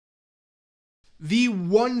The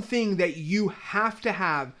one thing that you have to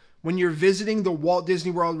have when you're visiting the Walt Disney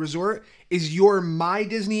World Resort is your My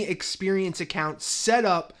Disney Experience account set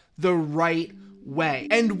up the right way.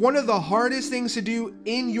 And one of the hardest things to do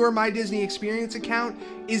in your My Disney Experience account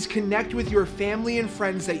is connect with your family and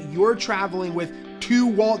friends that you're traveling with to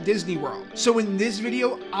Walt Disney World. So in this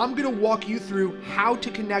video, I'm gonna walk you through how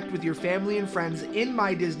to connect with your family and friends in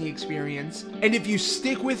My Disney Experience. And if you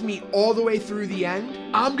stick with me all the way through the end,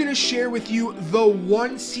 I'm gonna share with you the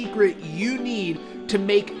one secret you need to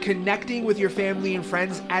make connecting with your family and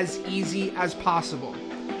friends as easy as possible.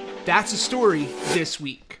 That's a story this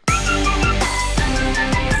week.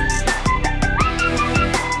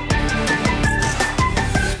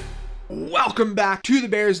 Welcome back to the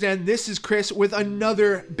Bear's Den. This is Chris with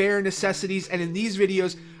another Bear Necessities, and in these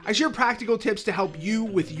videos I share practical tips to help you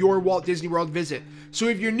with your Walt Disney World visit. So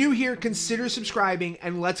if you're new here, consider subscribing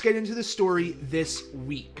and let's get into the story this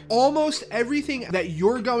week. Almost everything that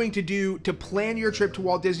you're going to do to plan your trip to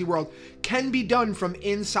Walt Disney World can be done from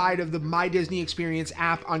inside of the My Disney Experience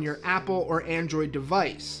app on your Apple or Android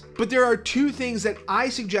device. But there are two things that I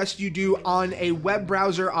suggest you do on a web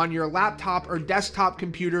browser on your laptop or desktop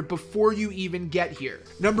computer before you even get here.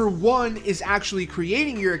 Number one is actually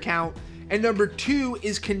creating your account, and number two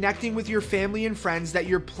is connecting with your family and friends that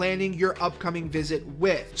you're planning your upcoming visit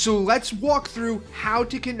with. So let's walk through how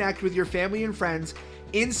to connect with your family and friends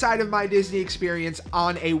inside of My Disney Experience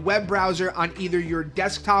on a web browser on either your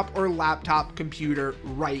desktop or laptop computer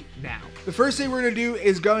right now. The first thing we're gonna do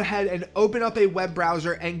is go ahead and open up a web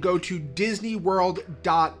browser and go to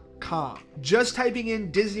disneyworld.com. Just typing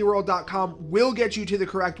in disneyworld.com will get you to the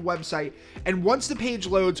correct website, and once the page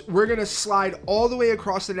loads, we're going to slide all the way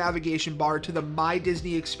across the navigation bar to the My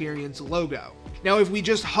Disney Experience logo. Now if we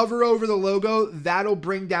just hover over the logo, that'll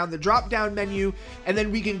bring down the drop down menu, and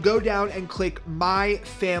then we can go down and click My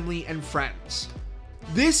Family and Friends.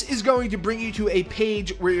 This is going to bring you to a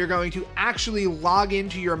page where you're going to actually log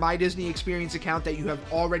into your My Disney Experience account that you have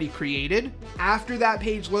already created. After that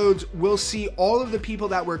page loads, we'll see all of the people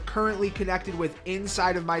that we're currently connected with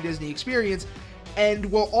inside of My Disney Experience, and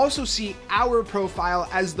we'll also see our profile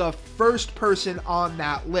as the first person on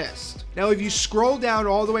that list. Now, if you scroll down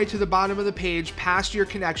all the way to the bottom of the page past your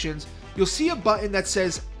connections, you'll see a button that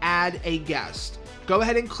says Add a Guest. Go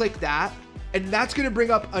ahead and click that, and that's going to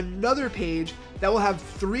bring up another page that will have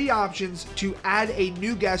three options to add a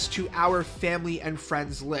new guest to our family and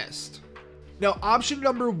friends list. Now, option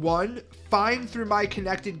number one, Find Through My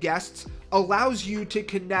Connected Guests, allows you to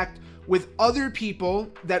connect with other people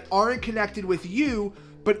that aren't connected with you,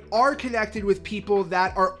 but are connected with people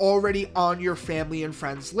that are already on your family and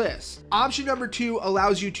friends list. Option number two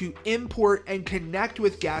allows you to import and connect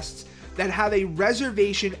with guests that have a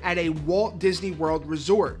reservation at a Walt Disney World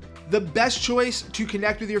resort. The best choice to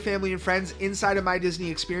connect with your family and friends inside of My Disney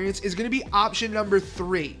Experience is going to be option number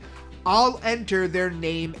three. I'll enter their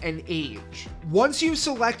name and age. Once you've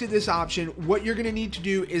selected this option, what you're going to need to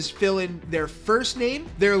do is fill in their first name,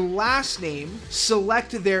 their last name,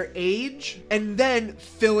 select their age, and then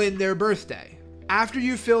fill in their birthday. After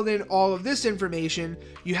you've filled in all of this information,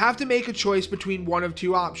 you have to make a choice between one of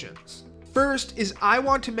two options. First is I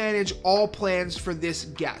want to manage all plans for this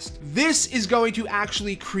guest. This is going to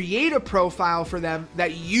actually create a profile for them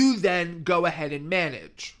that you then go ahead and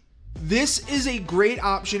manage. This is a great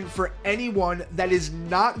option for anyone that is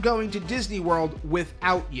not going to Disney World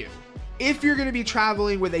without you. If you're going to be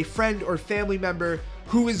traveling with a friend or family member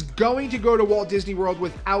who is going to go to Walt Disney World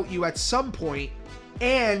without you at some point,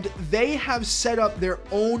 and they have set up their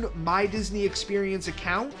own My Disney Experience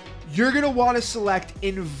account, you're going to want to select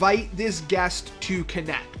Invite this guest to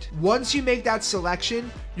connect. Once you make that selection,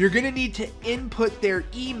 you're going to need to input their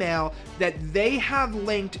email that they have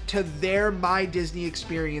linked to their My Disney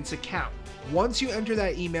Experience account. Once you enter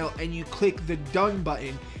that email and you click the Done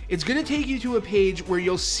button, it's going to take you to a page where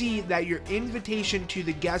you'll see that your invitation to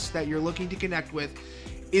the guest that you're looking to connect with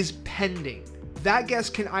is pending. That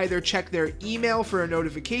guest can either check their email for a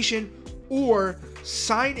notification or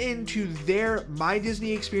sign into their My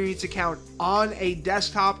Disney Experience account on a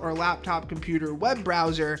desktop or laptop computer web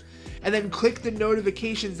browser, and then click the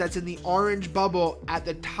notifications that's in the orange bubble at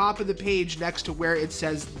the top of the page next to where it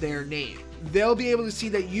says their name. They'll be able to see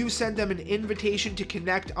that you sent them an invitation to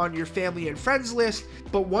connect on your family and friends list,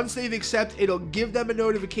 but once they've accepted, it'll give them a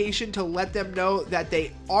notification to let them know that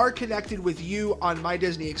they are connected with you on My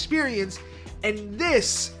Disney Experience. And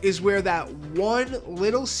this is where that one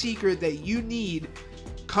little secret that you need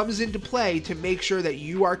comes into play to make sure that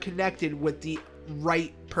you are connected with the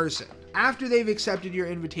right person. After they've accepted your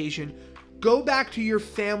invitation, go back to your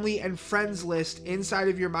family and friends list inside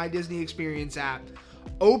of your My Disney Experience app,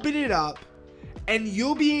 open it up, and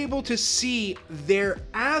you'll be able to see their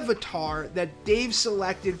avatar that they've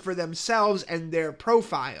selected for themselves and their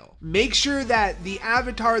profile. Make sure that the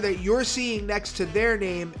avatar that you're seeing next to their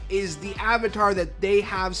name is the avatar that they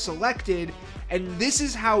have selected, and this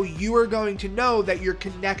is how you are going to know that you're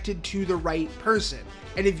connected to the right person.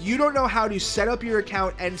 And if you don't know how to set up your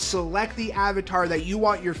account and select the avatar that you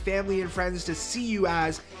want your family and friends to see you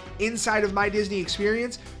as inside of My Disney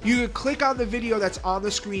Experience, you can click on the video that's on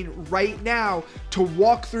the screen right now to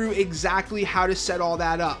walk through exactly how to set all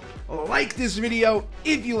that up. Like this video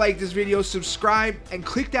if you like this video, subscribe, and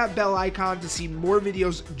click that bell icon to see more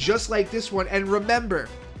videos just like this one. And remember,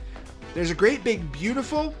 there's a great big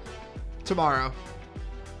beautiful tomorrow.